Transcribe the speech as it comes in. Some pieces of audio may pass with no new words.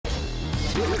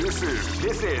This is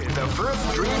the first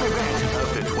dream event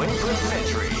of the 21st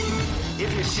century.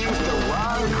 If you choose the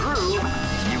wrong groove,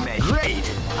 you may. Great!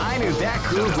 I knew that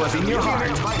groove was in your heart.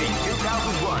 Fighting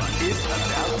 2001 is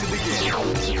about to begin.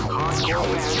 Hardcore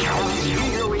fans have been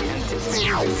eagerly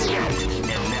anticipating this event,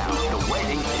 and now the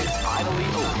waiting is finally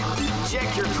over. Check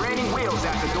your training wheels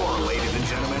at the door, ladies and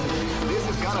gentlemen. This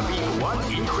is gonna be one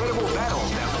incredible battle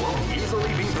that won't easily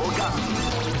be forgotten.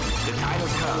 The time has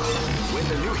come when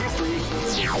the new history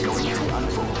is going to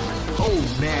unfold. Oh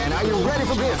man, are you ready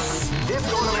for this? This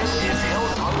tournament is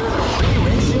held under the free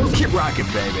ratio. Keep rocking,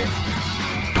 baby.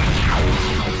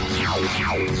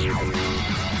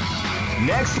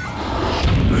 Next,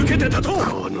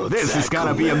 this is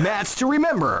gonna be a match to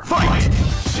remember. Fight!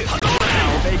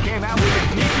 Now they came out with a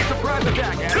sneaky surprise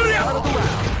attack at the start of the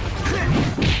round.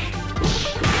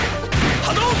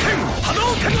 Hadouken!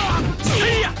 Hadouken!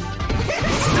 See ya!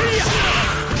 See ya!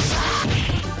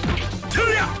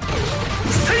 See ya!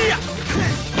 See ya!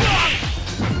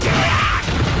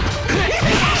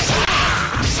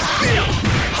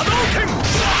 Hadouken!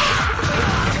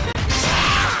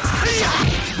 See ya!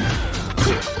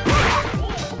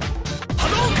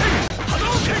 Hadouken!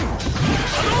 Hadouken!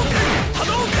 Hadouken!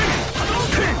 Hadouken!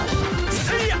 Hadouken!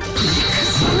 See ya!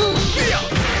 See ya!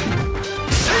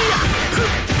 See ya!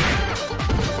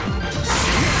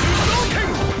 Hadouken!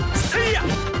 See ya!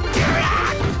 Hadouken!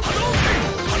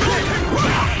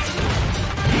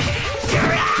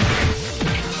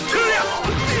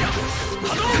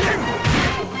 Hadouken!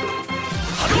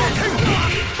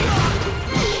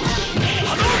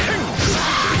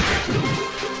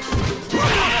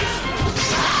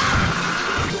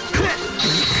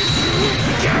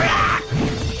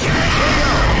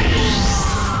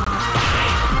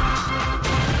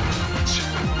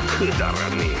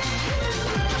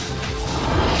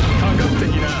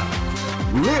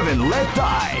 Live and let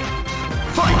die.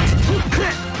 Fight!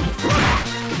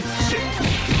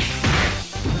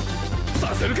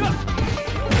 Saseruka!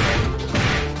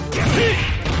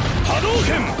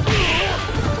 Hadouken!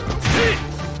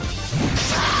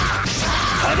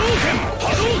 Hadouken!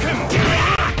 Hadouken!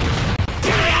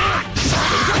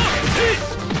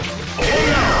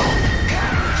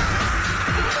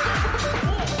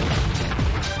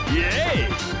 Yay!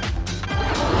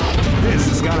 This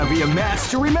is gonna be a match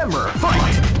to remember.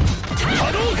 Fight!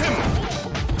 Hadouken!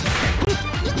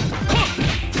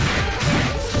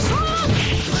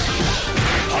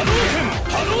 Hadouken!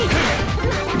 Hadouken!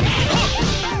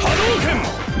 Hadouken!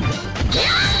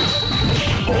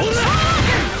 Ora!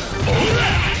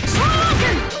 Ora!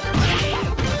 Hadouken!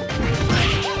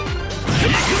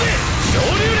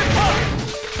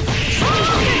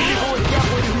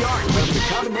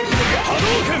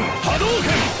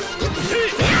 Hadouken!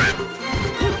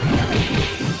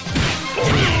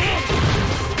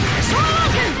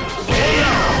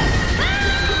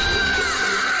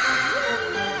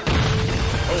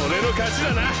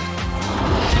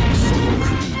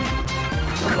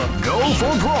 Go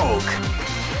for broke!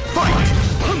 Fight!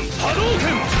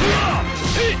 Hadouken!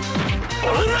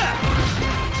 Ora!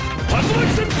 Hadouken!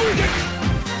 Senpuiken!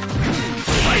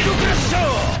 Psycho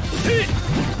Crusher!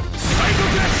 Psycho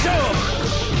Crusher!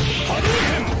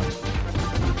 Hadouken!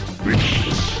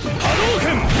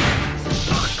 Hadouken!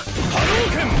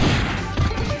 Hadouken!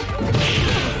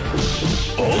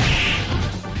 Oh!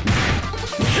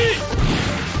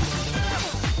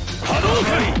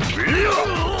 Hadouken!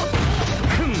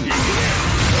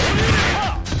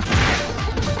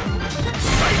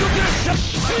 Psycho Crusher!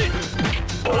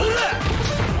 Ora!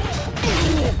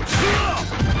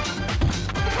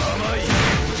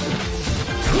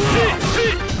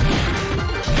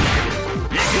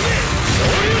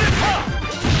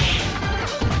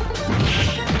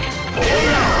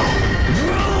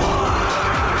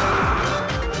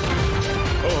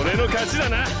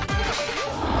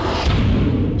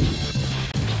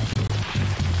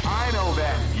 I know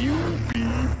that you'll be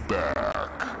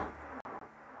back.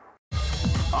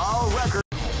 All record.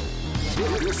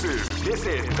 This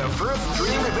is the first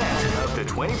dream event of the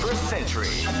 21st century.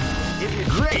 If you're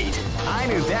great, I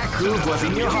knew that groove was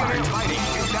in your heart. Fighting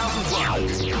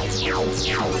 2001.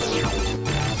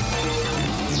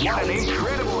 What an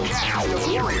incredible cast of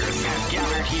warriors has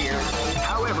gathered here.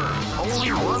 However,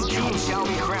 only one team shall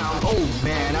be crowned. Oh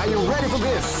man, are you ready for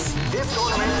this? This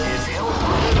tournament is held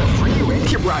under the free range.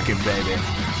 Keep rocking, baby.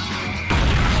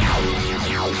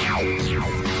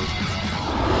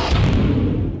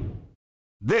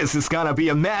 This is gonna be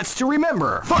a match to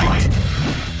remember. Fight!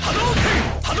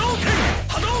 Hadouken! Hadouken!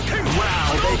 Hadouken!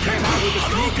 Wow, they came out with a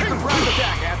sneaky surprise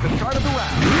attack at the start of the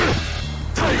round.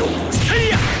 See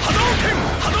ya! Hadouken!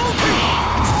 Hadouken!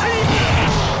 See ya!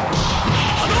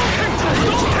 Hadouken!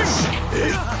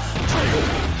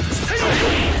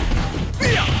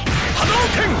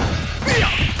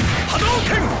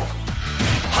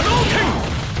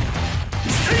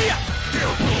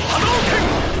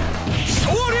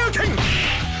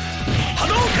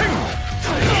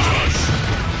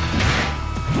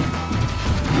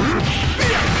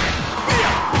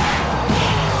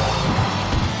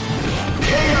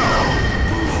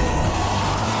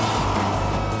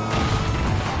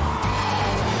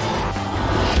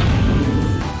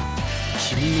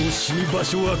 場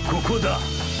所はここだ。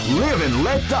 Live and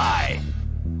let die.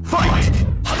 Fight.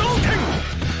 波動拳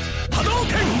波動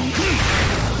拳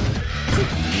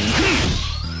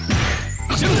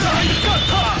純才ガッ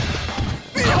タ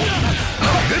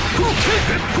烈風剣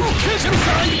烈風剣純才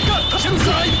ガッタ純才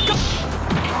ガッタ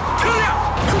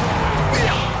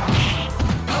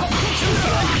純才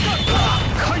ガッタ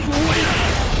解放へ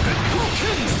烈風剣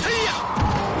せいや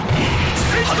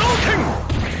波動拳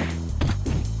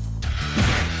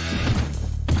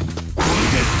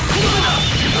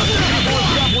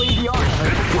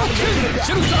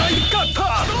純才ガッタ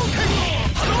波動拳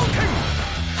波動拳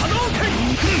波動拳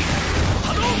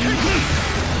波動拳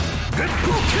烈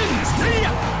風剣せい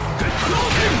や波動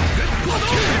拳波動拳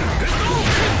烈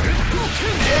風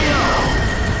剣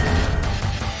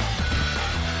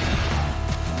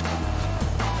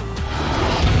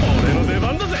俺の出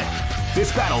番だぜ。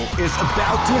 This battle is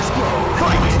about to explode.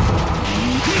 Fight.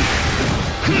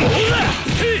 ほら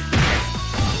せい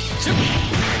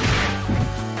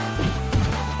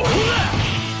ほら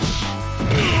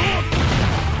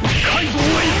解放へ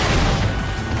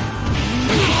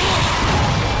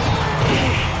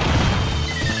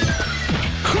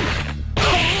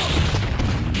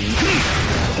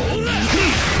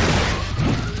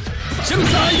純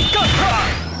才ガッタ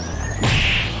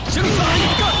純才ガ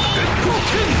ッタ烈風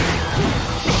剣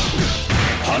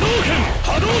波動拳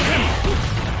波動拳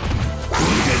こ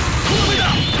れだ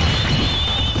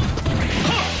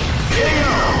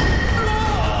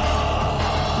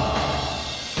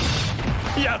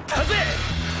やったぜ。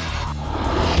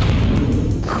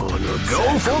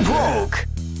 Go for broke.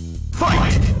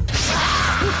 Fight.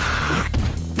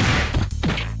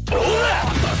 おら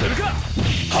させるか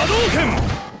波動拳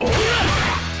おら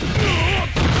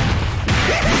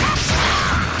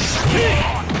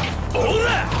お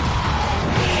ら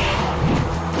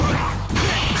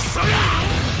くそや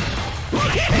行く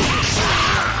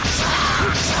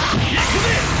ぜ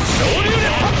昇竜で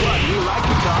パッパ You like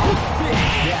the double?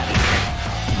 Yeah.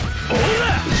 おら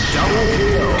Double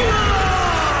kill.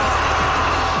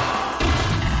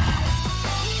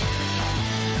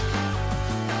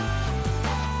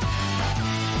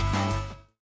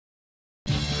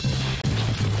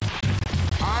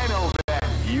 I know that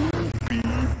you'll be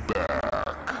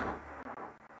back.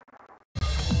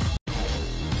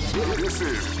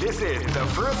 This is the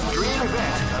first dream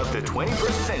event of the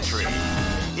 21st century.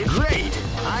 Great!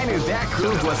 I knew that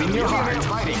groove was in your heart.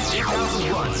 Fighting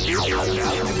 2001 is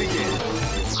about to begin.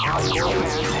 Hardcore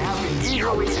fans have been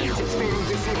eagerly anticipating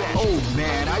this event. Oh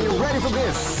man, are you ready for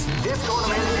this? This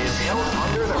tournament is held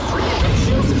under the free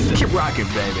ratio system. Keep rocking,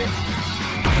 baby.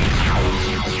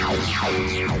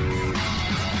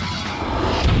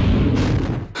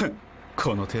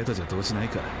 この程度じゃ動じない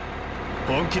か。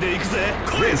本気で行くぜ。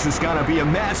 This is gonna be a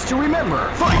match to remember.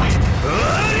 Fight!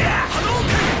 波動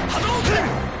拳波動拳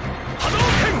波動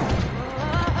拳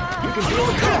You can feel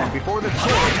the calm before the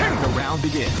round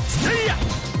begins. せいや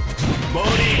ボディ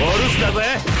オルスだ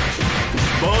ぜ。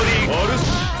ボディオルス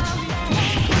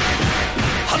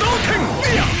波動拳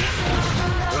いや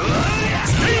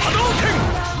せい波動拳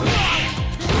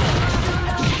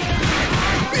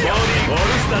ボディオル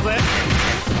スだぜ。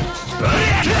うり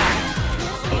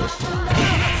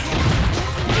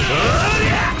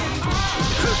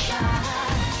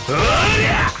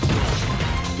ゃ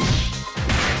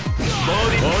ボ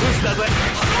ディオルスだぜ。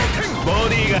ボ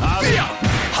ディが波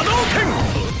動拳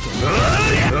ト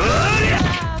ゥリャ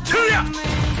トゥリャ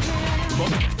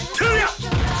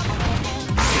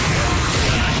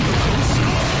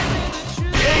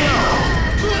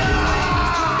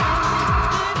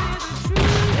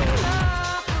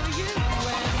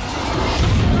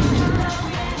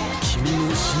君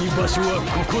の死に場所は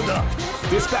ここだ。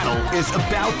 This battle is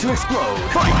about to explode.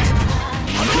 Fight!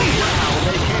 Wow,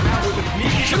 they came out with a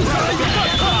sneaky surprise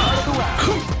attack at the round.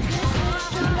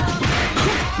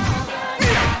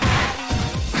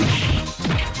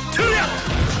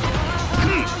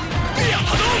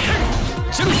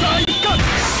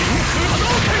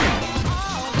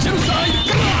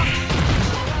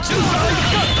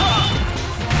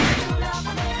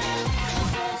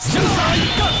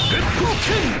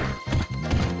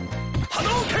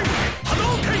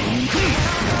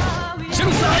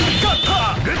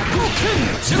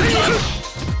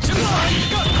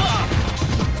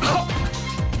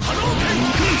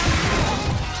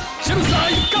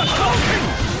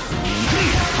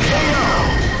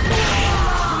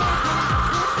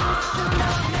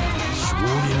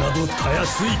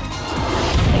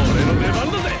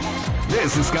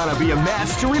 This is gonna be a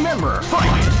match to remember.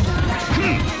 Fight!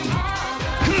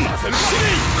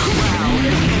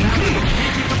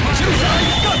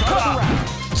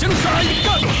 瞬殺一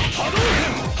貫波動拳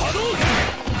波動拳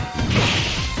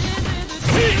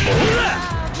せいオーラ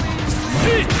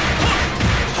せい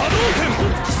波動拳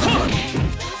さ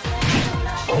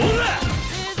オーラ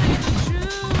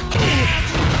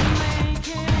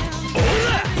オー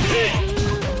ラせい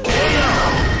オーラ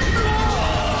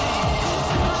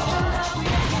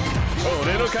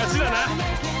俺の勝ちだな。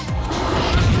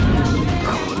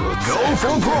 Go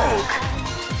for broke!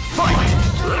 Fight!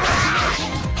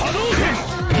 波動拳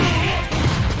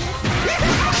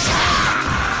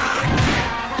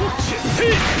せい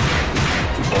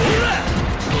オーラ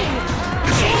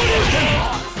昇竜拳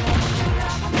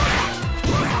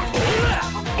オーラ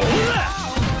オーラ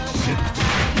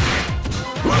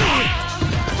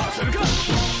させるかせ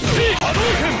い波動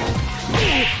拳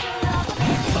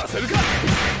させるか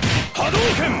波動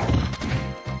拳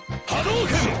波動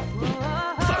拳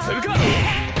させるかさ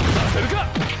せるか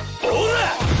オーラ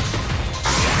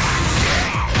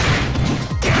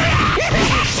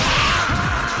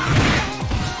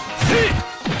せい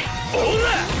オーラ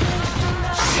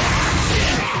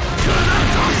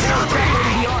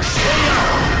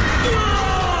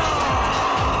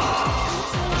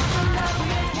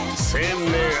1000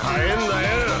年早えんだ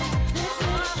よ。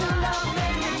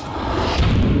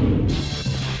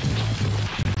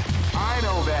I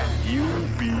know that you'll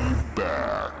be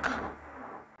back.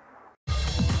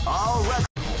 All right.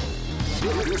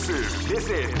 This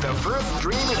is the first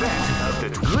dream event of the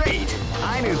great.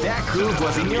 I knew that groove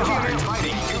was in your heart.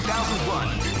 Fighting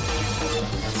 2001.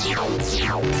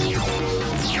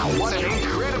 What an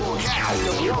incredible cast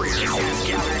of warriors has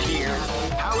gathered here.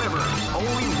 However,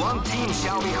 only one team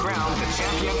shall be crowned the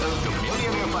champion of the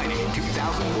Millionaire Fighting 2001.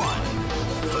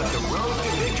 But the road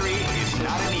to victory is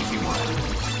not an easy one.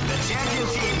 The champion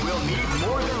team will need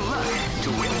more than luck to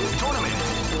win this tournament.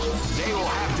 They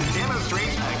will have to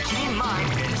demonstrate a keen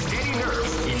mind and steady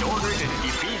nerves in order to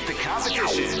defeat the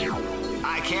competition.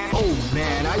 I can't... Oh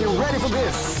man, are you ready for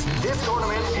this? This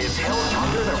tournament is held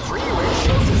under the free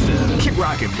ratio system. Keep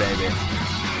rocking, baby.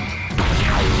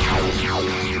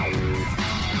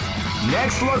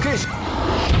 Next location.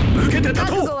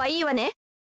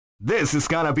 This is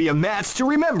gonna be a match to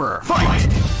remember. Fight!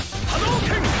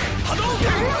 Hadouken!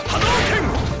 Hadouken! Hadouken!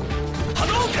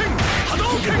 Hadouken!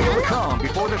 Hadouken! You will come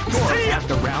before the storm as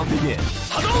the round begins.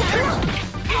 Hadouken!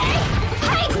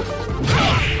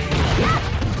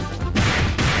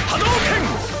 Hadouken!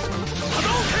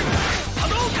 Hadouken!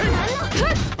 Hadouken!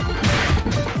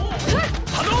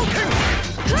 Hadouken!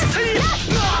 Sei!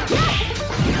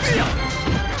 Yeah!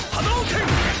 Hadouken!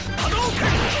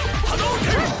 Hadouken!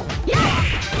 Hadouken!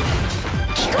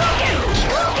 Kikoken!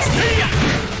 Sei!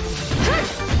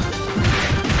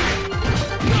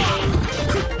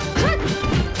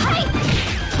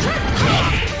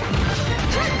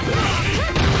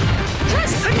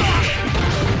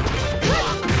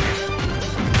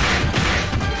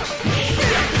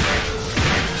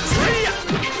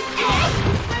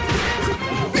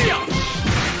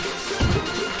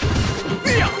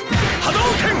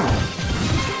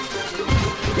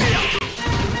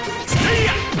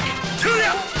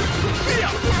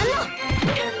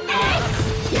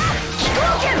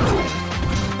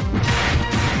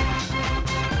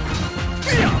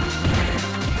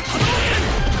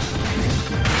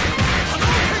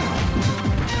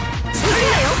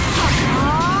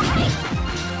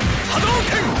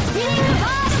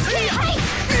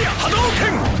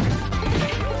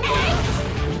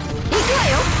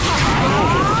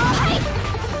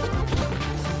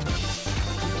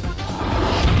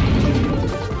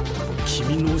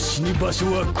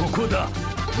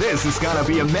 This is gonna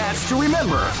be a match to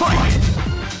remember. Fight!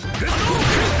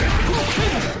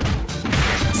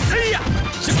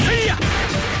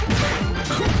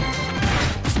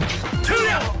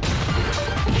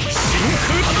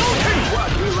 What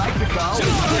we like to call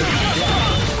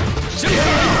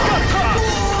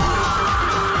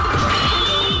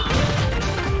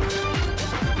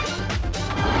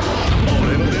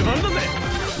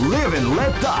live and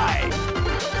let die.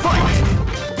 Fight!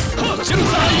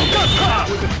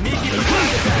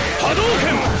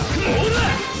 Hadouken! Ola!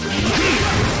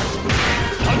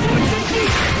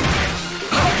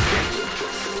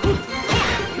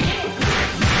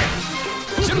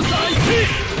 Shinsai C!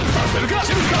 Saseruka!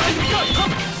 Shinsai Gata!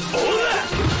 Ola!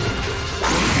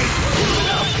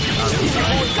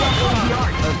 Shinsai Gata!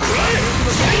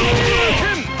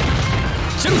 Hadouken!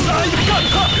 Shinsai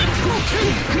Gata!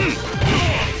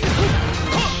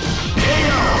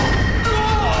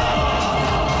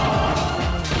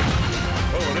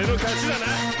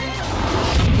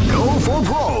 Go for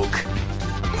broke.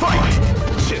 Fight!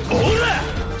 Ola!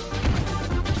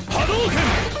 Hadouken!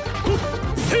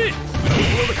 Se!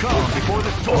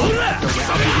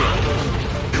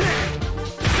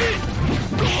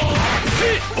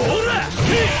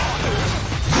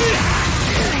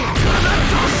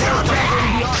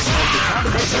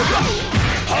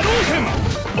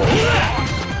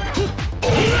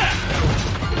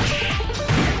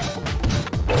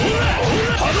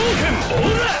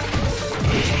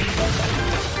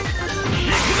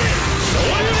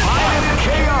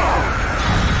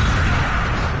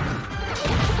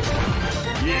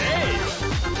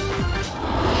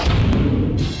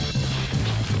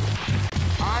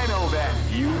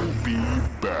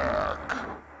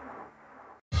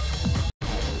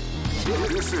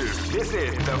 This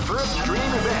is the first dream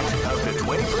event of the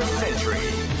 21st century.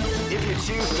 If you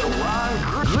choose the wrong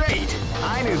group, great!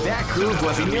 I knew that groove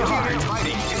was in your heart.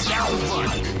 Fighting 2001.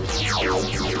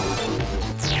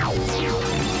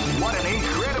 What an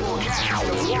incredible cast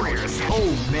of warriors!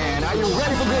 Oh man, are you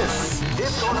ready for this?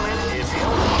 This tournament is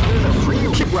held under the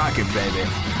free. Keep rocking, baby.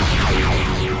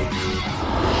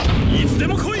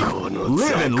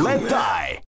 Live and let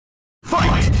die.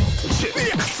 Fight!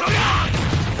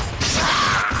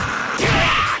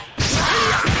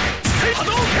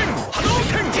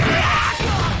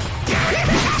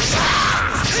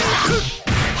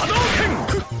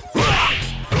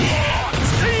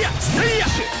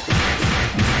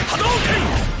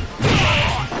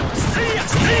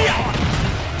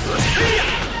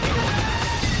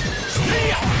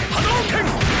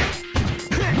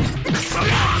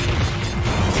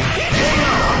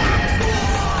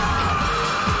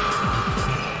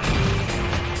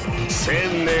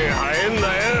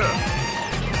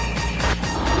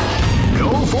 Go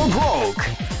for broke.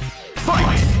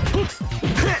 Fight.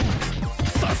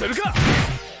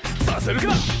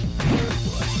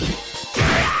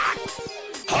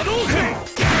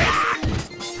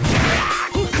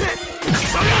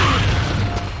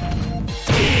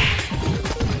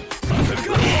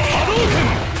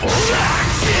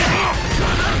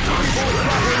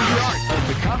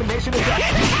 The combination of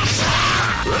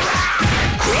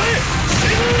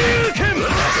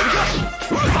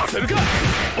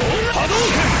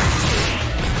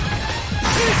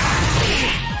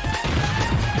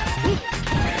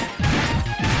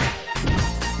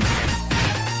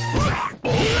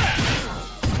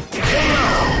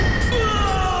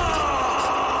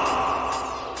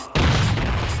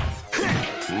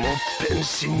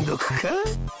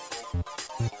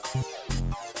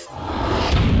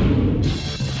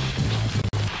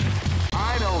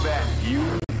I know that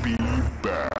you'll be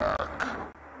back.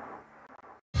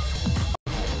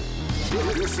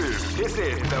 This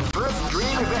is the first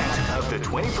dream event of the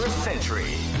 21st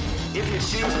century. If you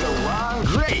choose the wrong,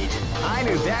 great! I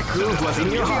knew that groove was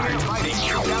in your heart. Fighting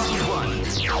 2001.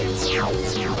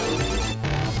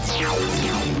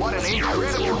 What an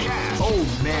incredible cast! Oh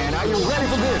man, are you ready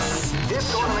for this?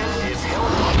 This tournament is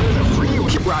held under the free.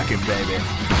 Keep rocking, baby.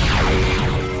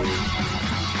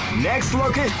 Next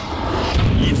location.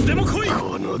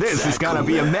 This is gonna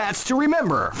be a match to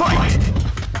remember. Fight!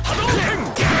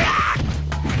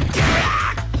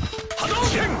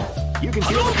 You can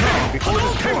feel the calm before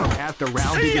the storm at the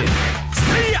round begins.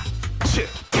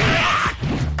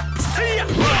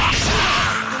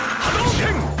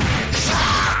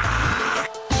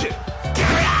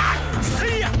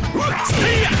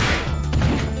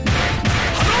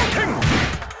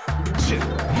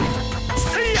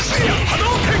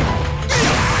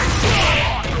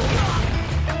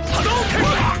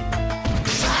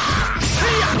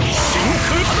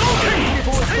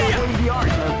 The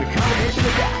art of the combination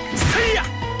attack.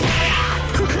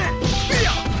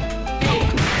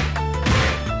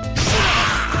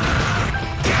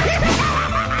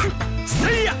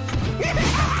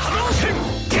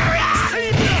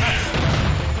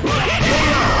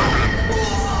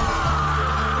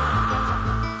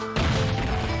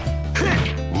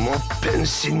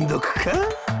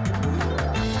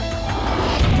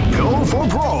 Go for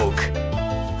broke.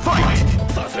 Fight.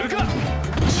 The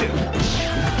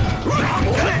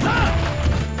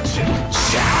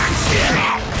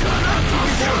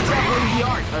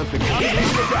art of the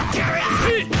combination attack.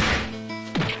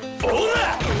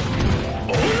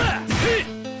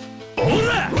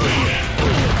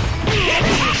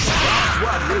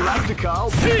 What we like to call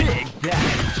big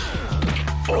damage.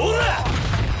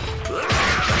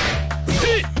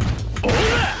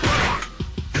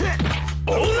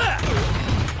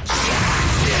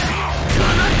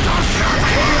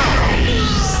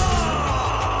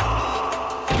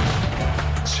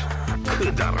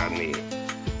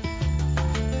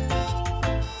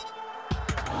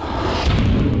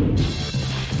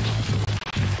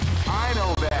 I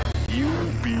know that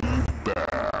you'll be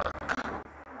back.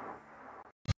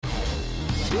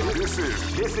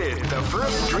 This is the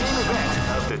first dream event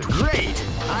of the great.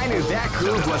 I knew that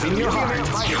groove was in your heart.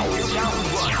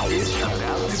 2001 is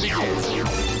about to begin.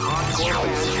 Hardcore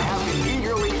fans have been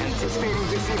eagerly anticipating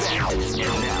this event,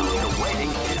 and now the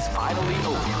waiting is finally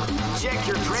over. Check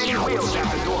your training wheels at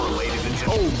the door, ladies and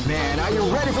gentlemen. Oh man, are you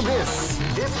ready for this?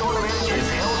 This tournament is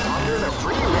held under the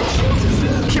free ratio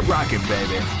system. Keep rocking,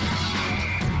 baby.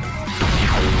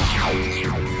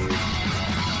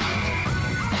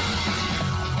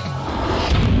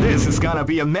 This is gonna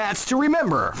be a match to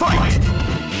remember. Fight!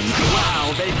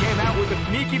 Wow, they came out with a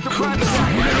sneaky surprise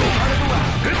attack right out of the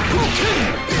round.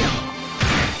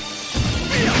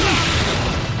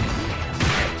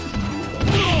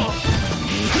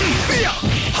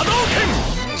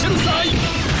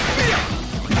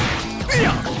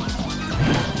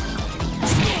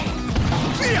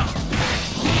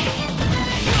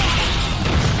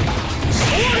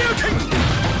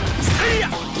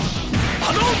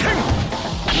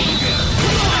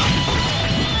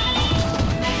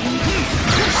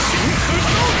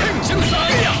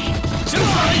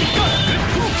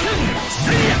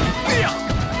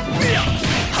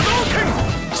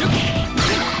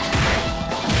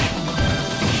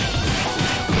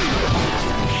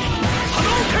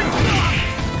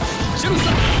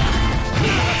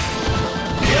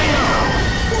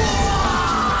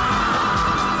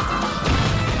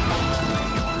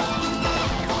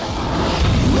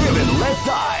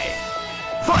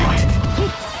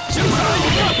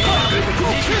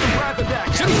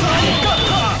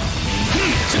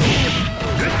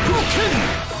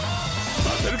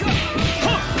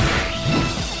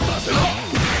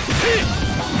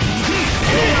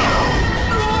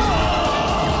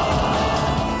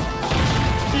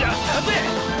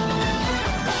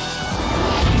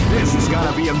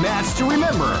 gonna be a match to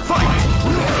remember. Fight!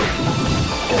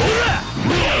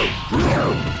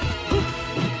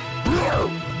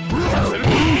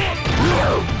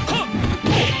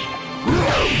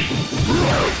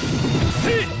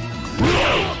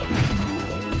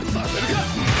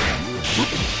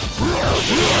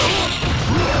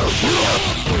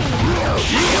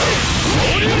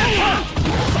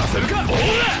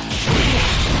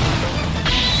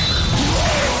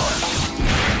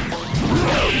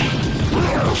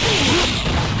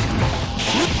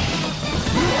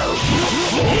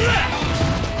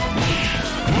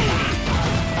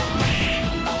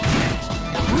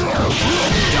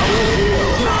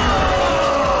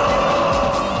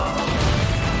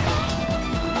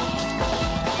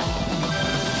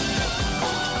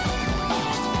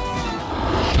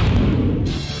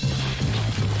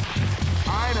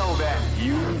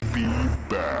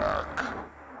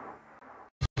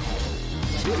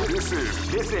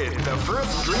 This is the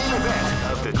first dream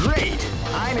event of the great.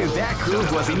 I knew that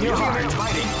groove was in your heart.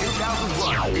 Fighting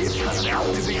 2001 is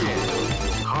about to begin.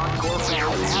 Hardcore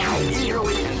fans have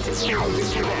eagerly anticipated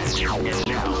this event, and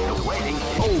now the waiting.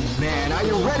 Oh man, are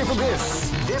you ready for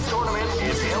this? This tournament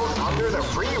is held under the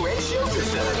free ratio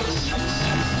system.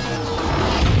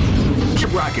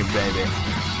 Keep rocking, baby.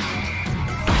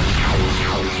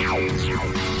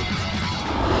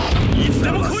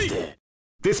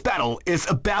 This battle is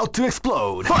about to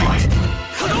explode. Fight!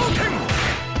 Hadouken!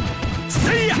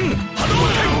 See ya!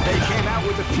 Hadouken! They came out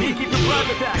with a sneaky surprise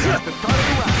attack at the start of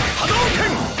the round.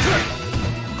 Hadouken!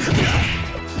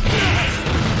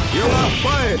 You are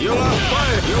fired! You are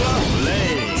fired! You are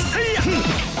playing! See ya!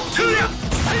 To ya!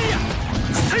 See ya!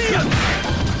 See ya!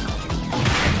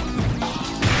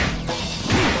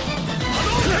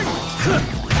 Hadouken!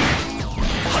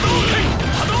 Hadouken!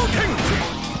 Hadouken!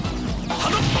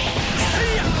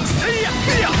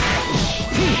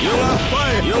 You are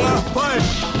fired! You are fired!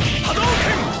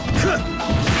 Hadouken!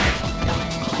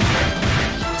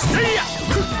 See ya!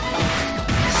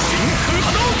 Shinku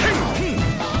Hadouken!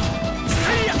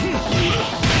 See ya!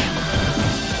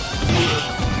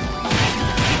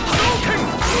 Hadouken!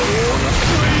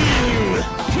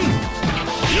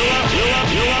 You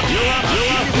are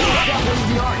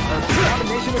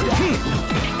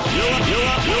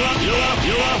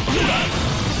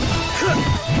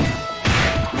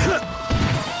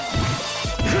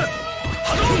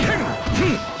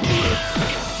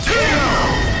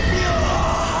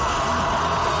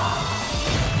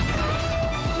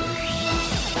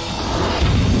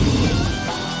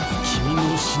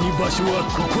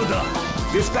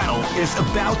This battle is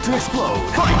about to explode.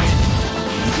 Fight!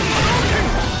 Hadouken!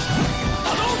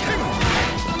 Hadouken!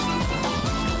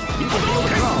 You can feel the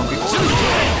drum before the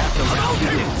play after round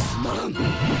begins.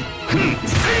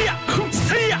 See ya!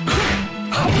 See ya!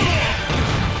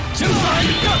 Jinsai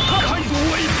Gakka! Kaizo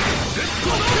Wave!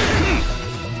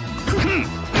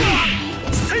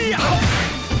 See ya!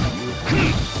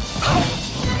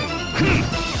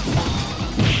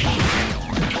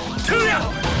 To ya!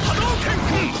 Hadouken!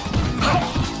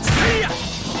 See ya!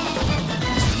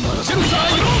 Jinsai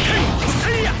Hadouken!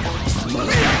 See ya!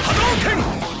 Hadouken!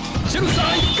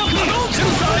 Jinsai Gakka!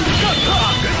 Jinsai Gakka!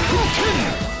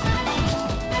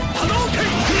 Hadouken!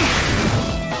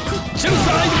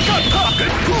 Jinsai Gakka!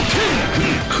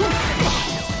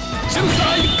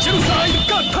 Jinsai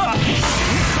Gakka!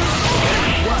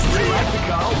 What do you like to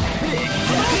call big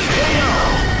KO?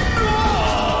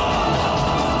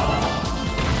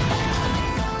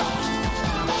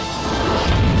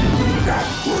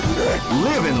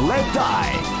 Live and let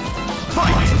die.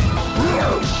 Fight!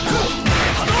 Hadouken!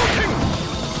 Hadouken!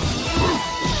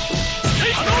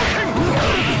 Hadouken!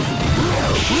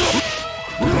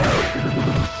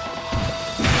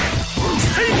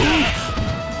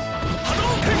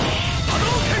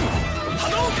 Hadouken!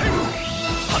 Hadouken! Hadouken! Hadouken!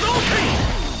 Hadouken!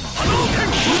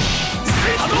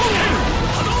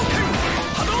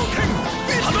 Hadouken! Hadouken!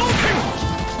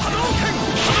 Hadouken! Hadouken!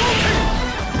 Hadouken!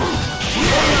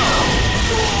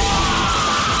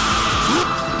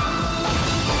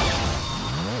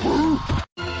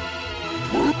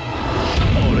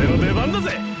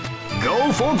 Go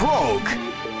for broke!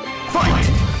 Fight!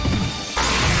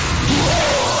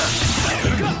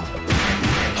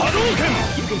 Hadouken!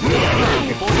 You can feel the storm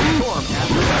before the storm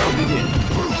after the battle begins.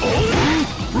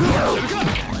 Hadouken!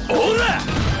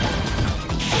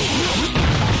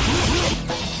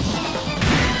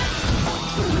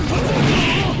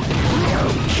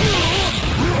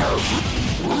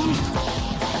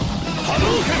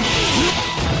 Hadouken!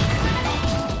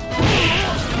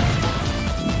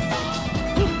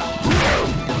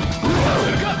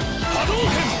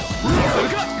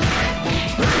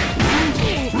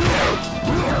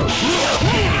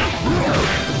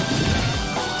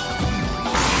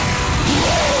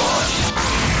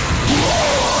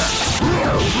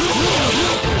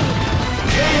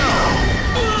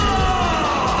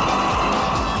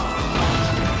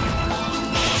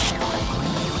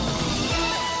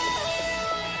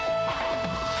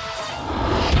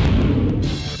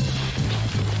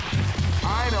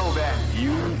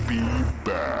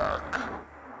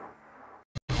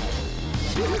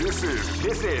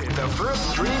 is the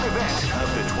first dream event of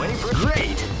the 21st.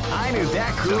 Great! I knew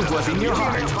that groove was in your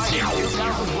heart. Fighting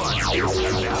 2001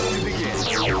 is about to begin.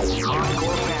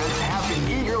 Hardcore fans have been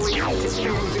eagerly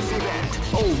anticipating this event.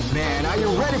 Oh man, are you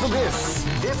ready for this?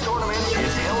 This tournament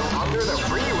is held under the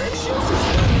free ratio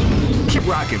system. Keep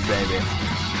rocking, baby.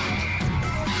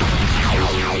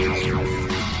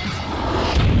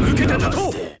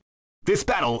 This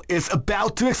battle is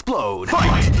about to explode.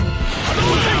 Fight!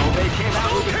 Well, they came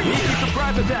out with a sneaky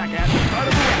surprise attack at the start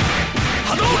of the round.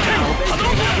 Hadouken!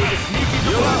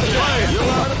 You are fired! You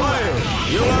are fired!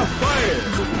 You are fired!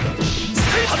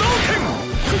 Hadouken!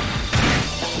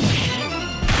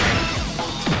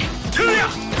 Tuya!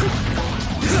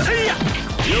 Seiya!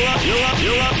 You are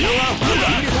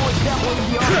beautiful example of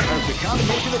the art of the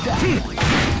combination attack.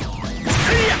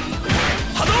 Seiya!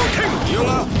 Hadouken! You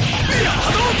are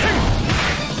Hadouken!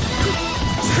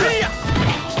 Seiya!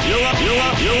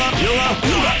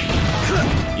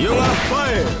 You are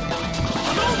fired!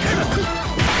 Hadouken!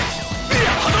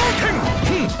 Hadouken!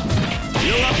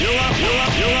 You are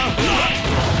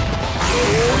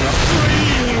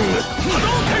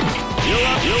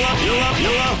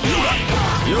Hadouken!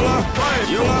 You are fired!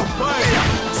 You are fired!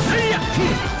 Seiya!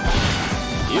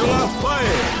 You are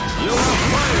fired! You are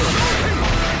fired!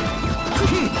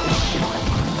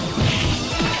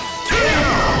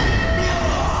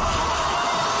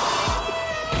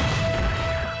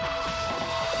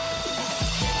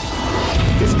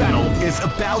 This battle is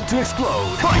about to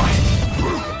explode. Fight!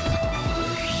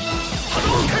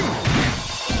 Hadouken!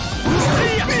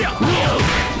 Seiya!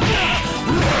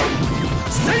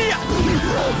 Seiya!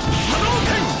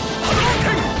 Hadouken!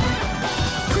 Hadouken!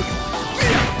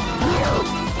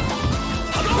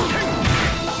 Hadouken!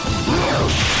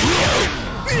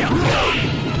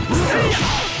 Seiya!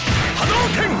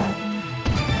 Hadouken!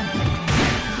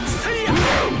 Seiya!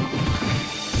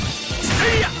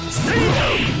 Seiya! Seiya!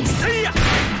 Seiya!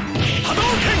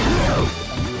 Hadouken!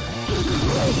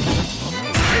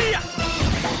 Seiya!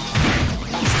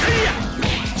 Seiya!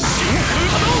 Shinku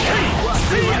Hadouken!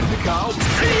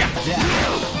 Seiya! Seiya!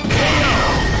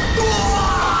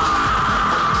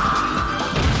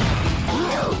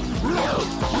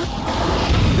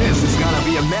 This is gonna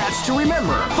be a match to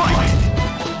remember. Fight!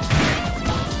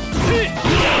 They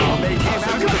came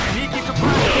out with a sneaky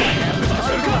surprise attack at the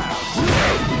start of the round.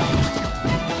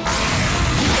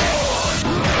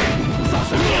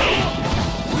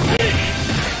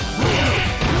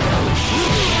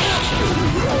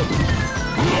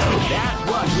 That's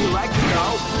what we like to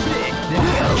call big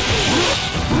damage.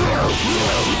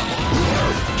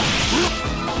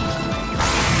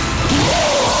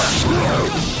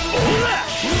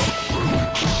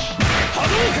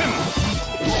 Hadouken!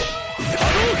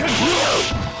 Hadouken!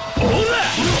 Ola!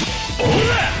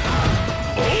 Ola!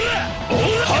 Ola!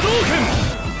 Ola! Hadouken!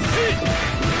 Sit!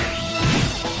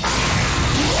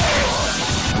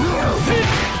 Sit!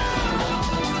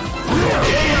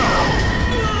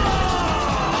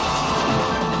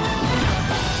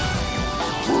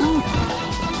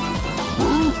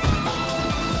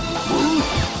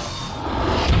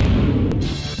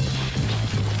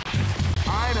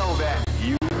 I know that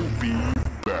you'll be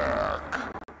back.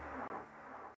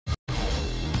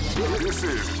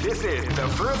 This is the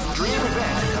first dream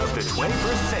event of the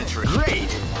 21st century.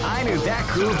 Great! I knew that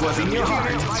groove was in your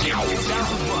heart.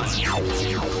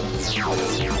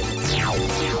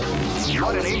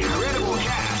 What an incredible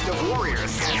cast of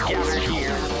warriors has gathered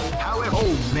here. However,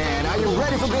 oh man, are you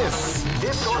ready for this?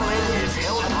 This tournament is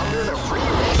held under the free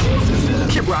ratio system.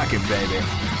 Keep rocking, baby.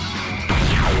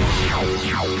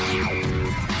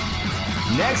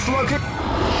 Next look at...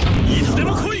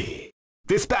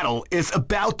 This battle is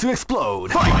about to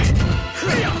explode. Fight!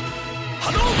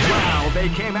 Wow, they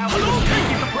came out with a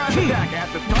sneaky surprise attack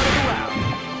at the start of the round.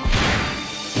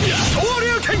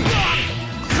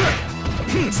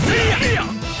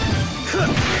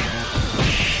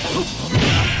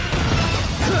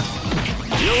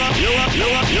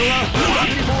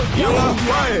 You are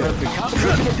fired!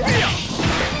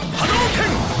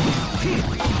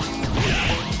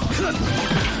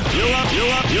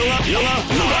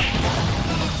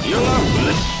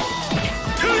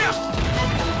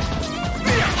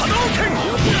 Hadouken!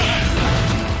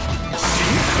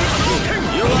 Hadouken!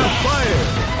 You are fired!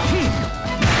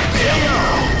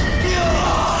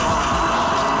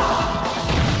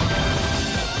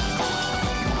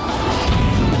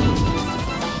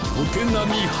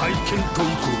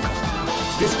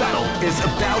 This battle is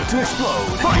about to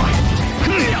explode. Fight!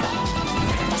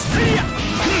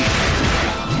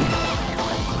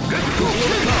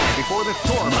 Before the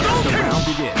storm of the round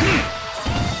begins.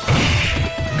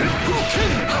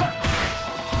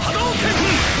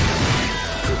 Hadouken!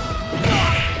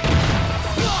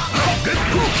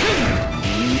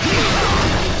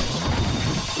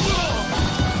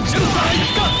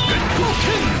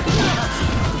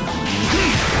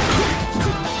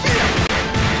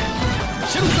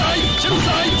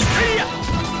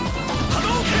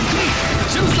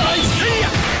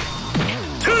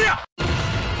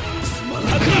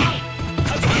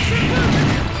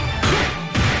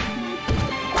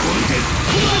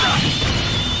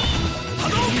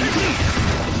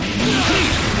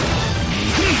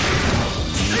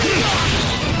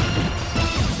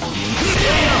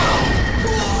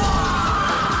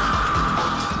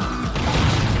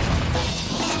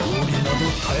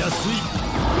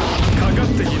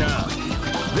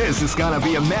 This is gonna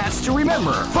be a match to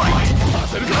remember. Fight!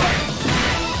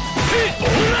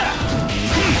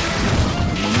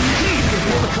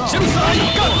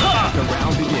 The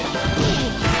round begins.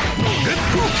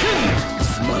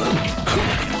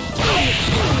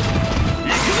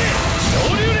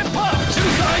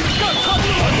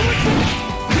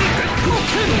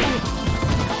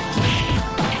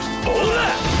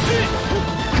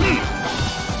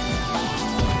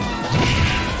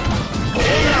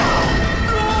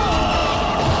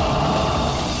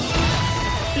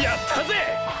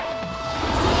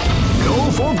 Go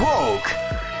for broke.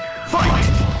 Fight!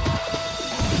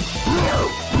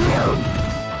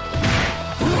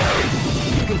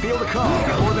 You can feel the calm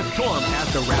before the storm as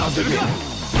the round begins.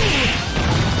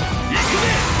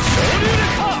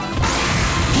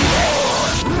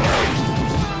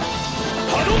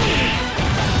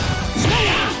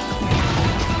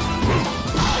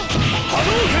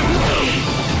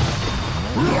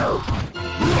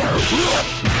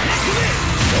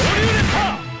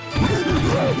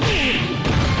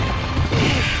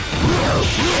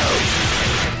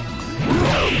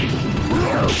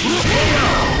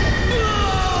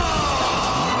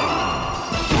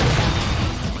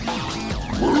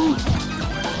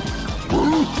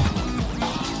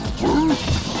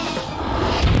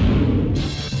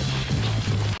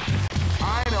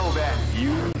 I know that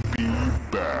you'll be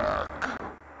back.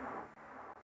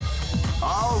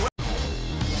 All right.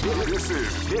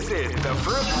 This is the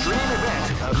first dream event.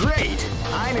 Great!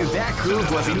 I knew that groove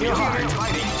was in your heart.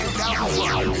 Fighting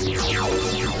 2001.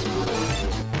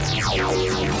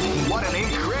 What an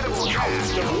incredible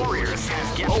cast of warriors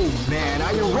has gathered. Oh man,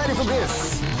 are you ready for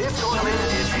this? This tournament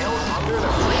is held under the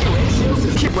free ratio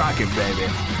system. Keep rocking, baby.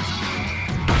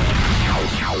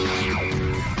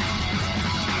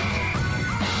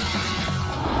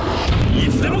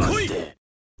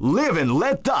 Live and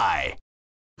let die.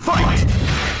 Fight!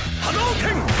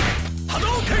 Hadouken!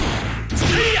 Hadouken!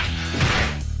 Seiya!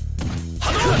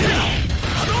 Hadouken!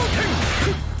 Hadouken!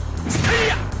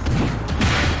 Seiya!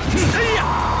 Seiya!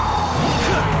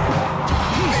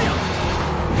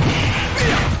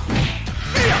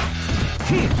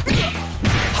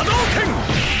 Hadouken!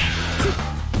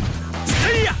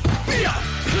 Seiya!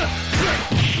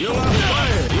 You are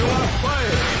fire! You are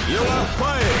fire! You are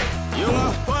fire! You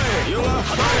are fire! You are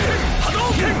fire!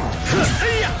 Hadouken!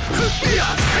 Seiya!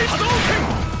 Hadouken!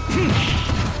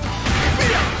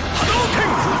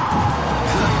 Hadouken!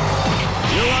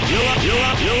 You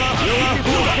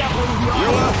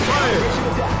are fire!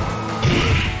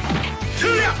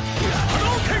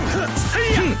 Hadouken!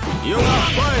 Seiya! You are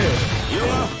fire! You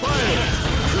are fire!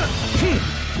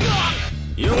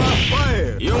 You are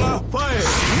fire! You are fire!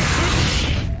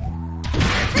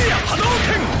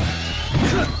 Hadouken!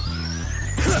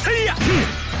 Seiya!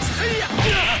 Seiya!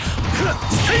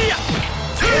 Seiya!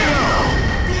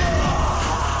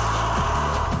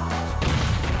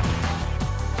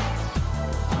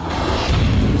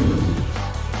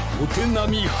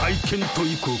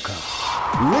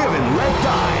 Live and let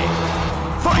die.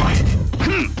 Fight!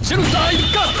 Shinsai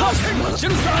Gata!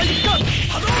 Shinsai Gata!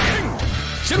 Hadouken!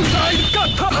 Shinsai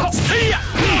Gata! Seiya!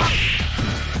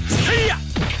 Seiya!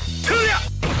 Tuya!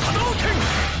 Hadouken!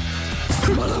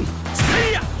 Sumaran!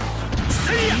 Seiya!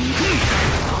 Seiya!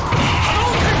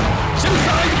 Hadouken!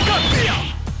 Shinsai Gata!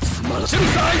 Sumaran!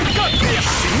 Shinsai Gata!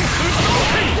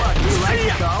 Hadouken!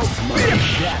 Seiya!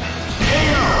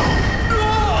 Seiya!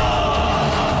 KO!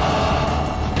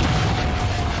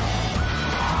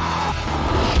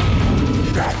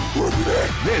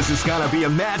 This is gonna be a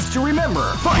match to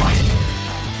remember. Fight!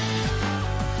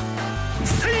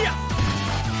 Seiya!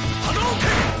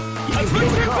 Hadouken! You can feel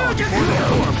the calm before the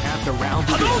storm at the round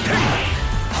begins. Hadouken!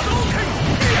 Hadouken!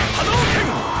 Hadouken!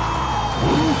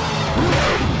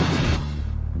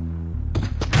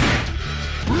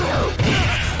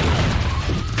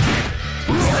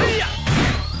 Seiya!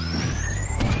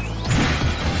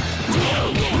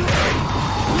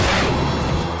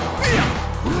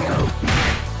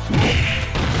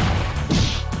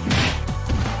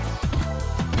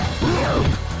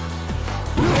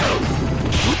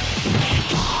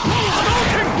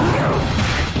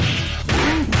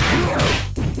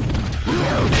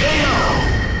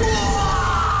 KO!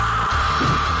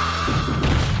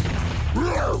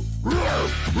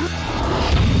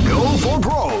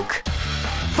 broke!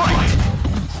 Fight!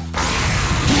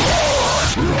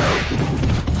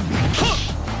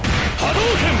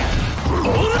 Hadouken!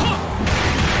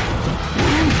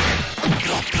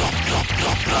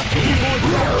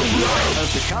 Of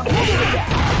the competition attack.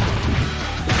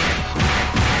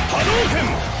 Hadouken!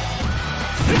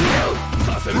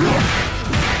 Saせるか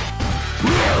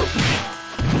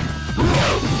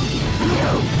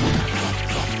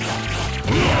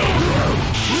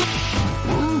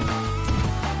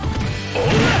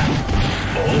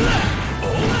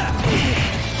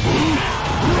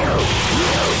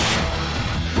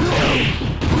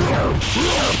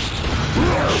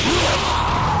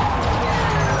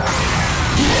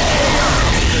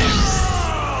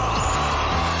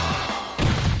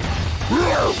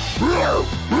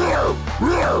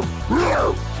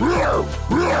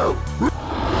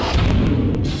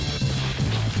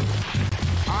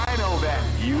I know that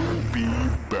you'll be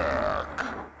back.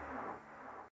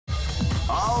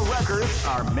 All records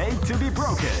are made to be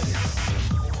broken.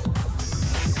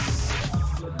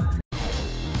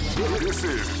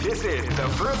 This is the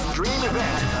first dream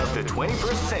event of the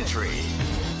 21st century.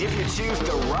 If you choose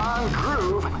the wrong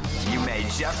groove, you may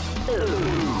just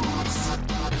lose.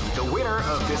 The winner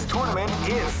of this tournament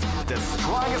is the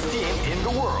strongest team in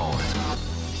the world.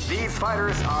 These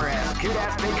fighters are as good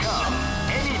as they come.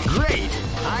 Great!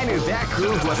 I knew that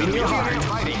groove was in your heart.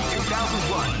 Fighting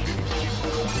 2001.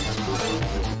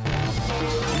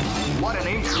 What an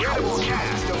incredible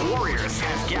cast of warriors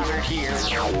has gathered here.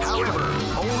 However,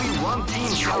 only one team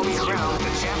shall be crowned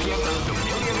the champion of the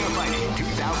Millionaire Fighting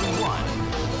 2001.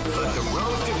 But the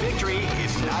road to victory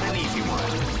is not an easy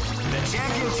one. The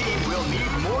champion team will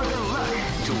need more than luck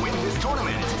to win this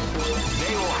tournament.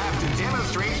 They will have to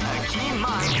demonstrate a keen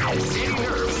mind and steady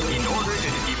nerves in order to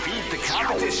defeat the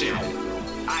competition.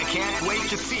 I can't wait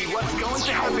to see what's going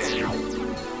to happen.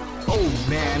 Oh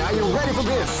man, are you ready for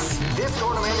this? This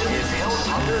tournament is held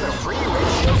under the free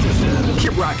ratio system.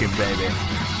 Keep rocking, baby.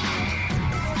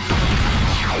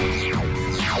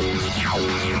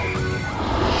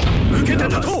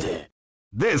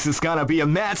 This is gonna be a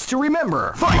match to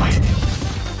remember. Fight!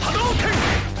 Hadouken!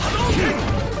 Hadouken!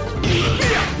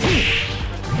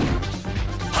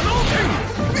 Hadouken!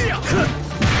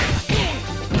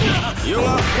 You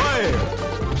are fired!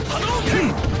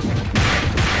 Hadouken!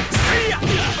 See ya!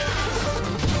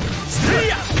 See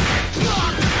ya!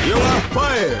 You are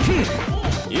fired!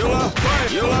 You are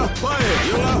fired! You are fired!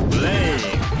 You are playing!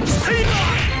 See ya!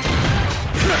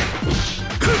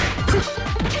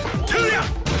 To ya!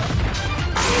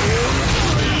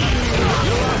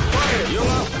 You are fired! You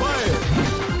are fired!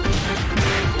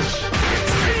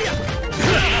 See ya!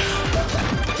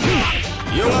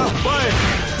 You are fired!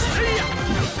 See ya!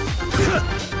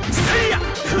 See ya!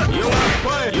 You are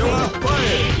fired! You are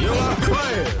fired! You are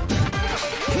fired!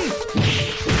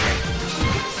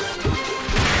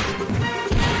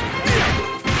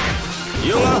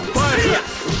 You are fired!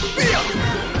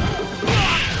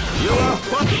 You are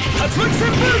fired! 竜巻旋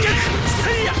風脚せ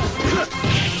いや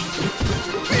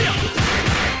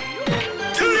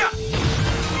トゥヤ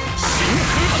真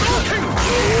空波動拳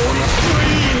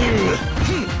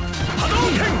波動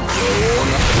拳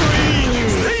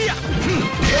せいや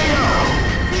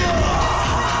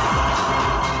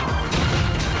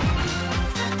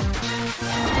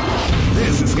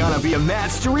This is gonna be a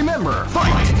match to remember.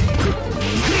 Fight!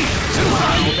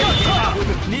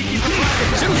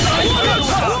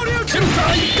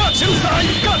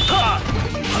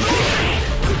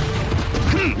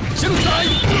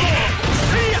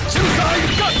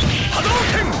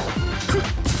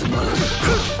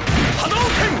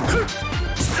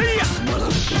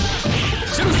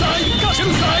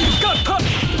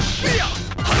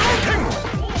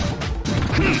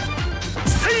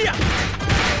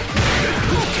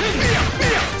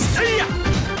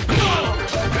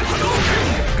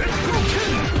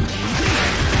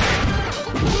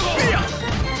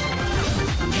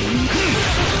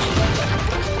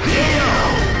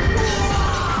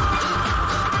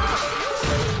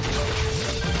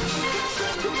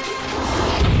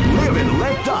 Live and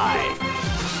let die.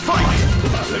 Fight!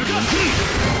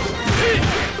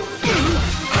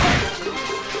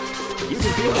 You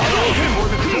can feel the for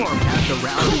the form as the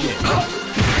round begins.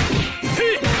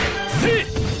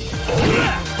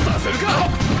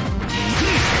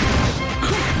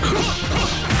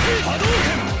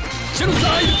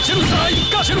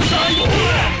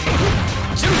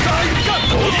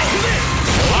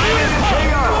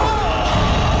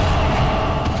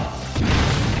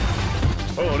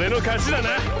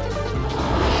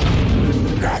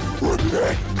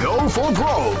 Go for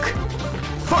broke.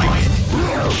 Fight!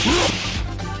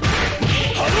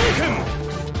 Hadouken!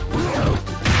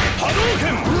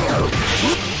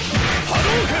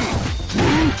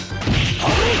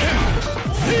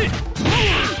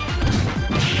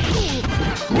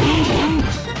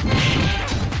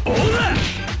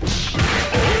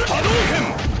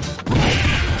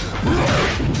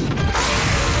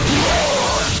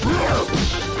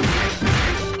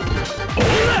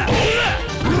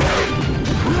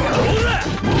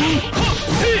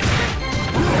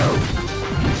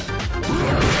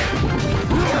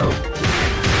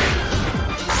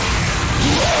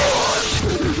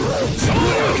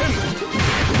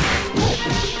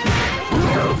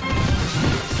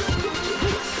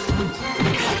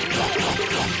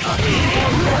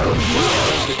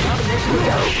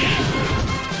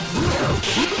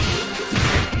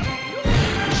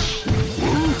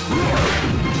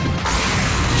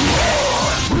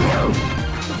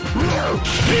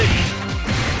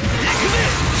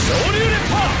 昇竜連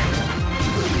覇。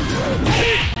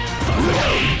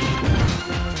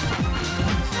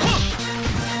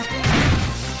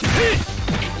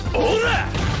オーラ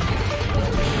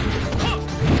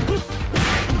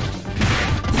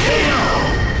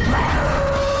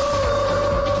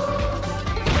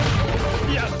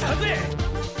やったぜ。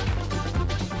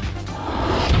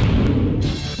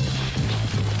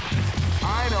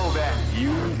I know that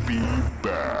you'll be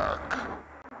back.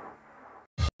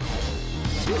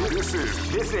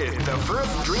 This is the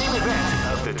first dream event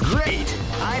of the great.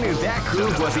 I knew that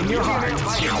groove was in your heart.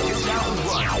 Fighting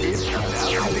 2001 is about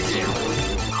to begin.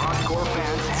 Hardcore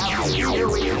fans have been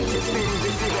eagerly anticipating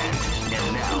this event, and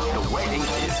now the waiting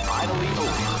is finally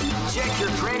over. Check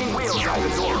your training wheels at the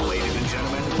door, ladies and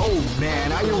gentlemen. Oh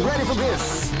man, are you ready for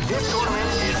this? This tournament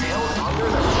is held under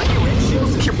the free red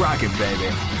shields. Keep rocking, baby.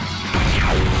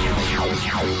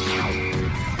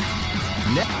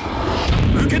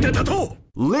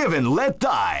 Live and let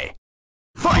die.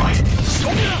 Fight!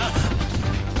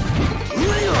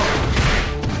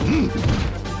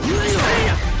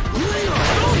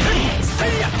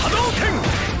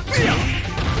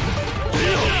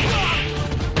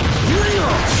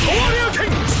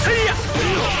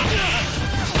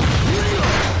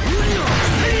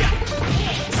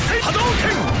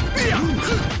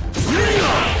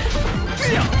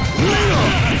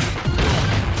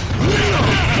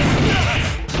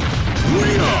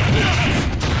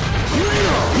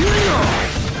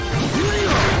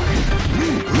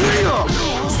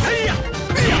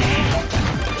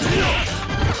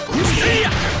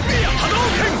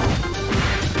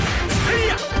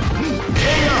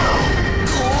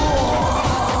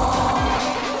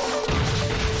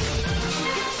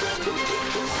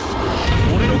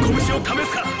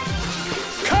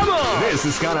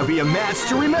 This is gonna be a match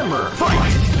to remember.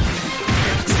 Fight!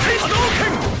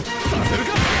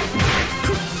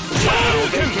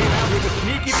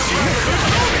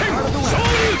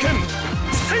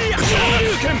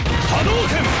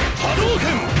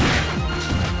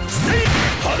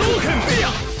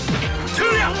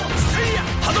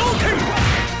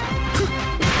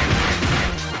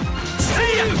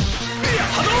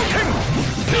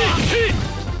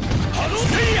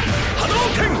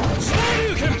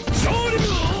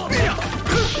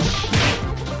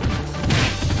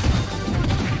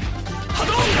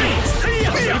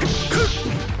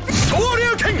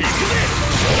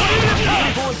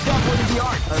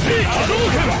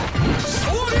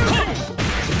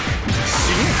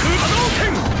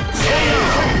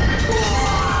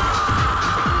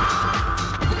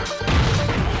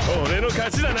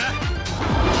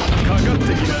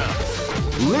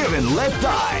 Live and let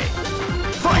die.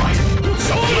 Fight!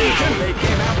 They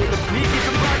came out with a sneaky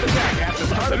surprise attack at the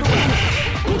start of the round.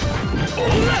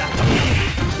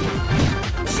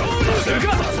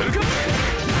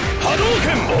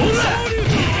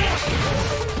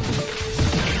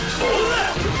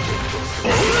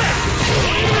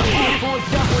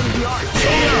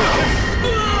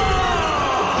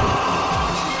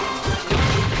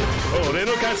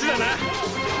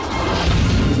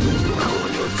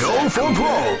 Go for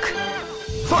broke.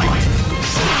 Fight!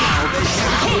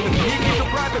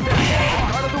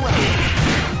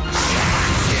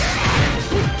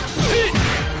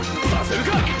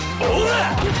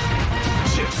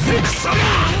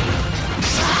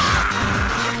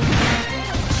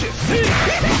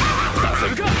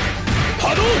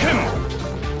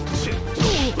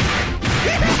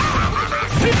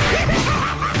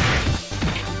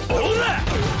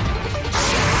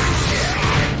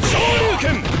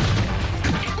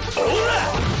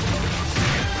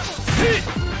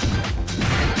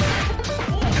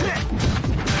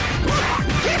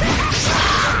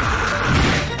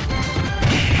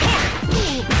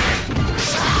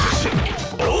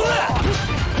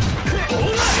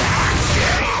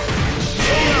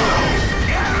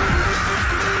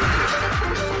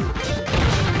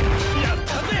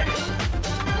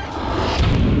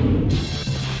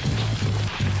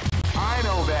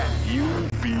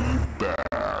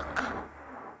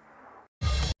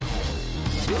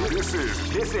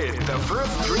 This is the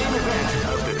first dream event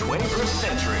of the 21st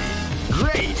century.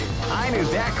 Great! I knew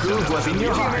that groove was in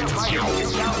your heart. Fighting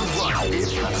 2001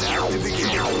 is about to begin.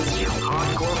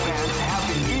 Hardcore fans have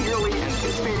been eagerly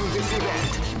anticipating this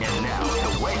event, and now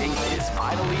the waiting is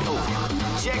finally over.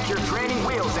 Check your training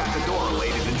wheels at the door,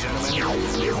 ladies and gentlemen.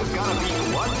 This is gonna be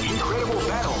one incredible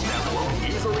battle that won't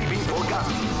easily be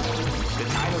forgotten. The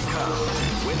time has come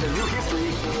when the new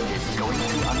history is going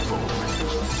to unfold.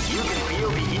 You can feel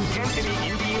the intensity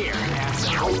in the air as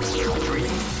the hopes,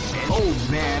 dreams, and... Oh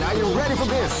man, are you ready for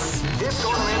this? This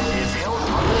tournament is held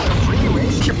under the free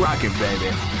range. Keep rocking,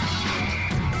 baby.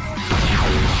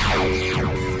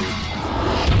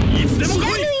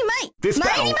 This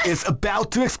battle is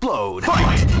about to explode.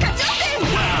 Fight!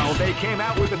 Wow, they came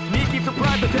out with a sneaky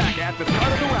surprise attack at the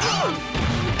start of the round.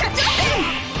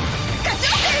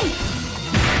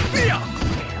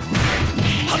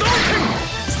 Hadouken!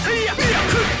 Seiya!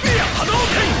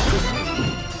 Hadouken!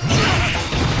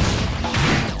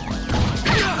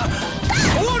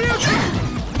 Shoryuken!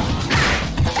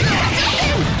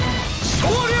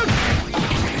 Shoryuken!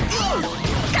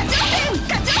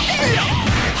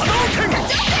 Hadouken!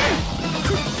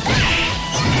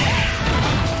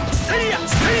 Seiya!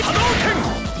 Hadouken!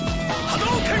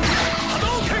 Hadouken!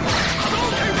 Hadouken!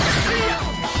 Hadouken! Seiya!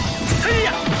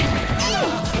 Seiya!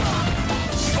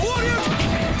 Shoryuken!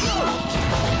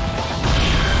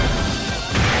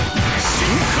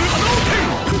 Shinku Hadouken!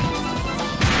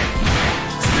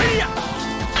 Seiya!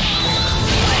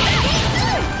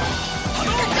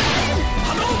 Hadouken!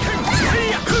 Hadouken!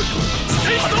 Seiya!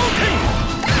 Hadouken!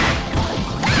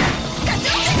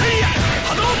 Seiya!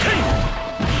 Hadouken!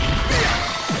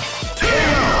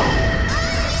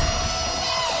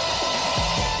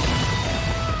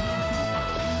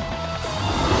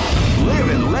 Live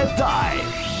and let die.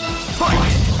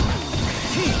 Fight!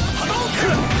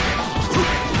 Hadouken!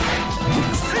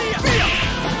 Seiya! Seiya!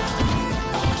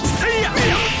 Seiya!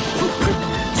 Hadouken!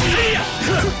 Seiya!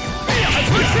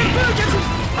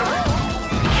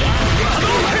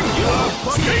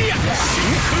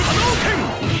 Shinku Hadouken!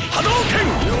 Hadouken!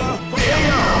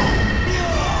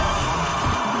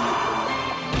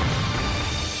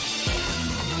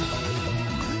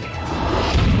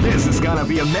 This is gonna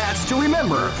be a match to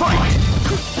remember. Fight!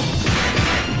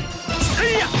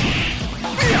 Seiya!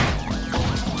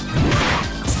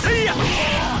 Seiya!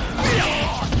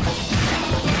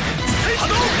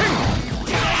 Hadouken!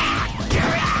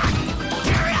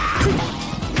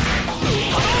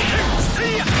 Hadouken!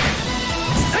 Seiya!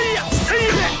 Seiya!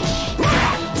 Seiya!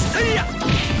 Seiya!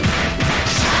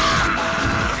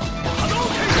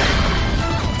 Hadouken!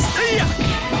 Seiya!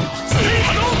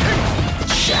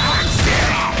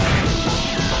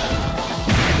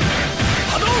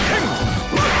 Hadouken! Hadouken!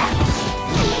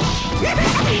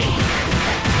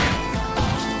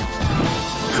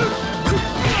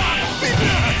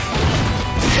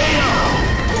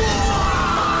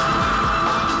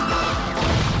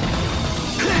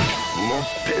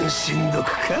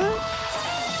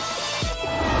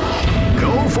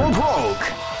 Go for broke.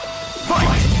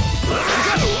 Fight!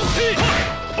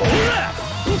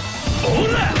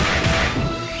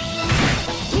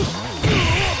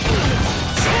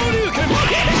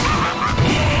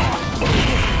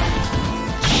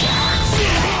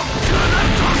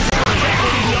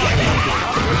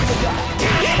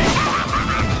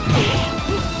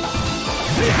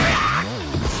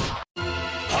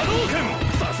 Hadouken!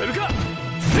 させるか！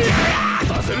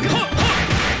させるか！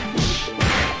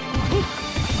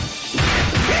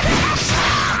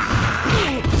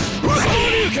昇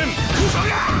竜拳！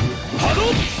波動！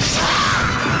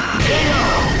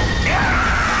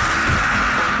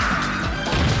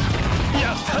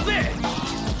やったぜ！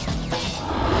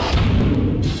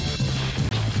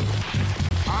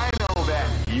 I know that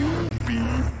you'll be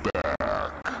back.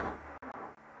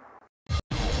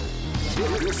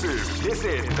 This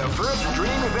is the first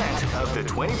dream event of the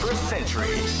 21st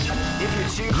century. If you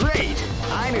choose great,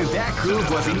 I knew that groove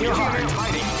was in your heart.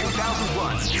 Fighting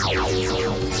 2001.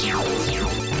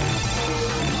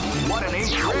 What an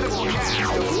incredible cast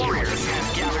of warriors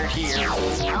has gathered here.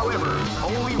 However,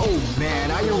 only... Oh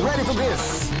man, are you ready for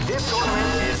this? This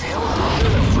tournament is held under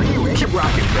the free range. Keep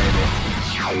rocking, baby.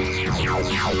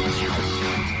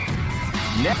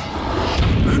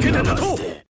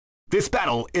 This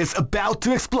battle is about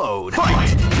to explode. Fight!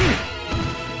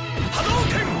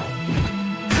 Hadouken!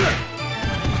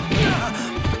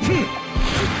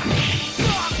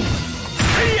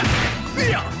 Seiya!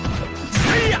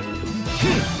 Seiya!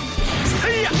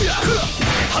 Seiya!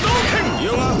 Hadouken!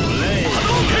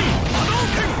 Hadouken!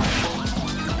 Hadouken!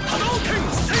 Hadouken!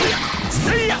 Seiya!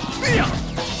 Seiya!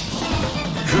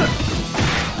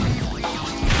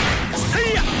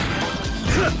 Seiya!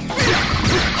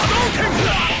 Hadouken!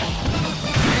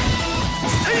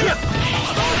 Seiya!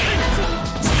 Hadouken!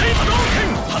 Seiya! Hadouken!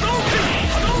 Hadouken!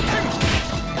 Hadouken!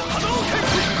 Hadouken!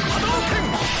 Hadouken!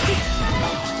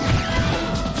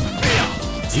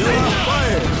 You are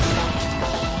fired!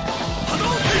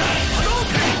 Hadouken!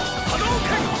 Hadouken!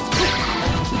 Hadouken!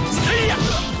 Seiya!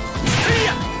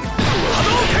 Seiya!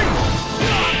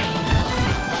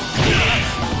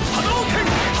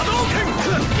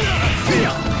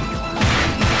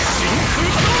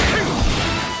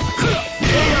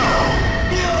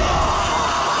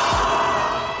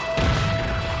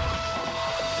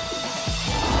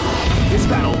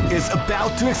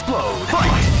 to explode. Fight!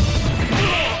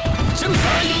 春菜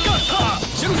ガッタ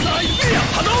春菜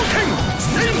波動拳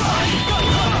春菜ガッ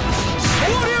タ昇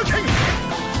竜拳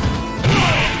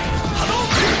波動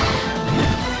拳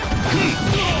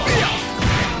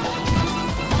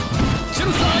春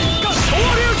菜ガッ昇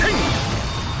竜拳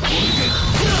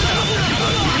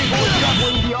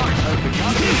Juggling the art of the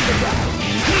Japanese attack.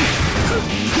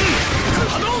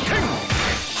 波動拳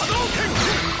波動拳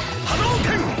波動拳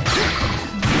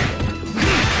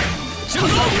春菜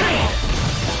拳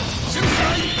春菜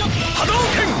ガッ波動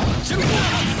拳春菜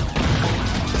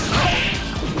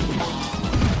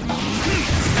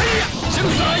春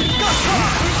菜ガッ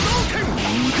波動拳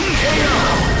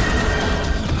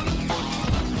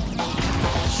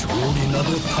勝利など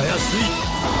たやすい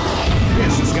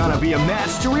This is gonna be a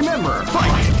match to remember.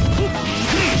 Fight!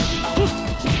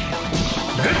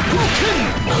 レッド剣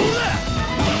ほら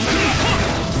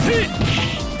せっ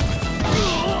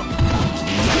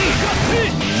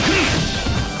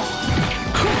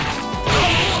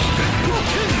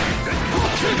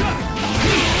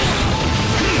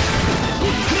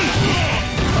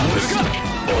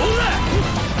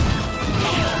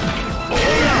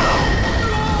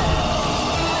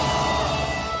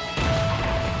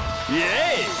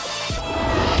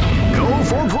Go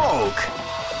for broke.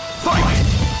 Fight!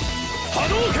 波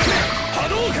動拳波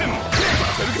動拳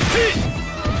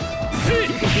You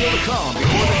can feel the calm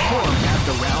before the storm as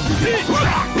the round begins.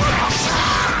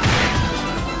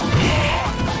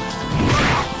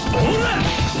 オーラ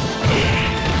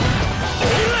オ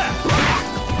ーラ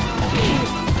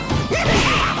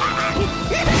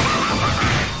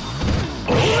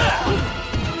オーラ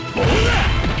オーラ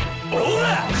オーラ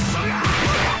クソが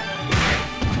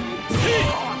せ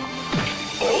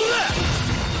オーラ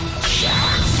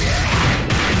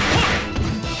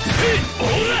せオ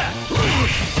ーラ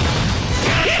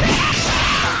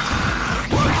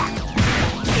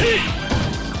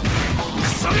ク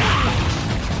ソが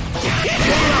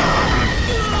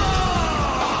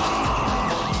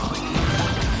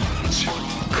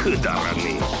くだら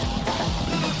ねえ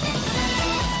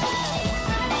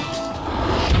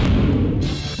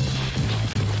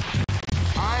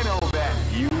I know that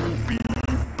you'll be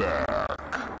back.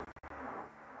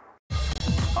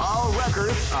 All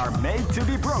records are made to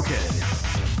be broken.